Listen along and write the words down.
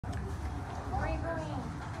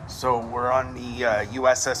So we're on the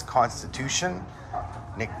USS Constitution,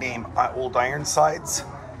 nicknamed Old Ironsides,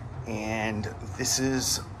 and this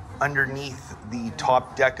is underneath the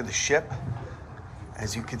top deck of the ship.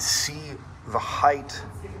 As you can see, the height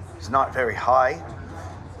is not very high,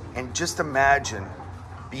 and just imagine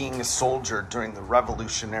being a soldier during the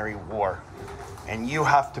Revolutionary War, and you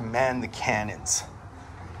have to man the cannons,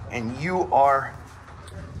 and you are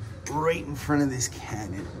right in front of this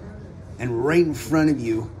cannon, and right in front of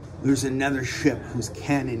you there's another ship whose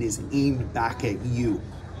cannon is aimed back at you,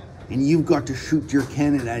 and you've got to shoot your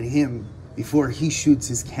cannon at him before he shoots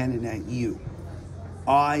his cannon at you.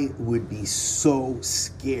 I would be so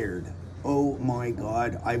scared. Oh my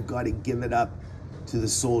God, I've got to give it up to the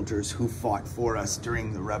soldiers who fought for us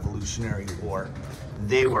during the Revolutionary War.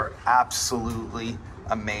 They were absolutely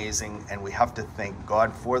amazing, and we have to thank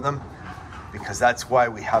God for them, because that's why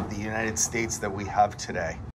we have the United States that we have today.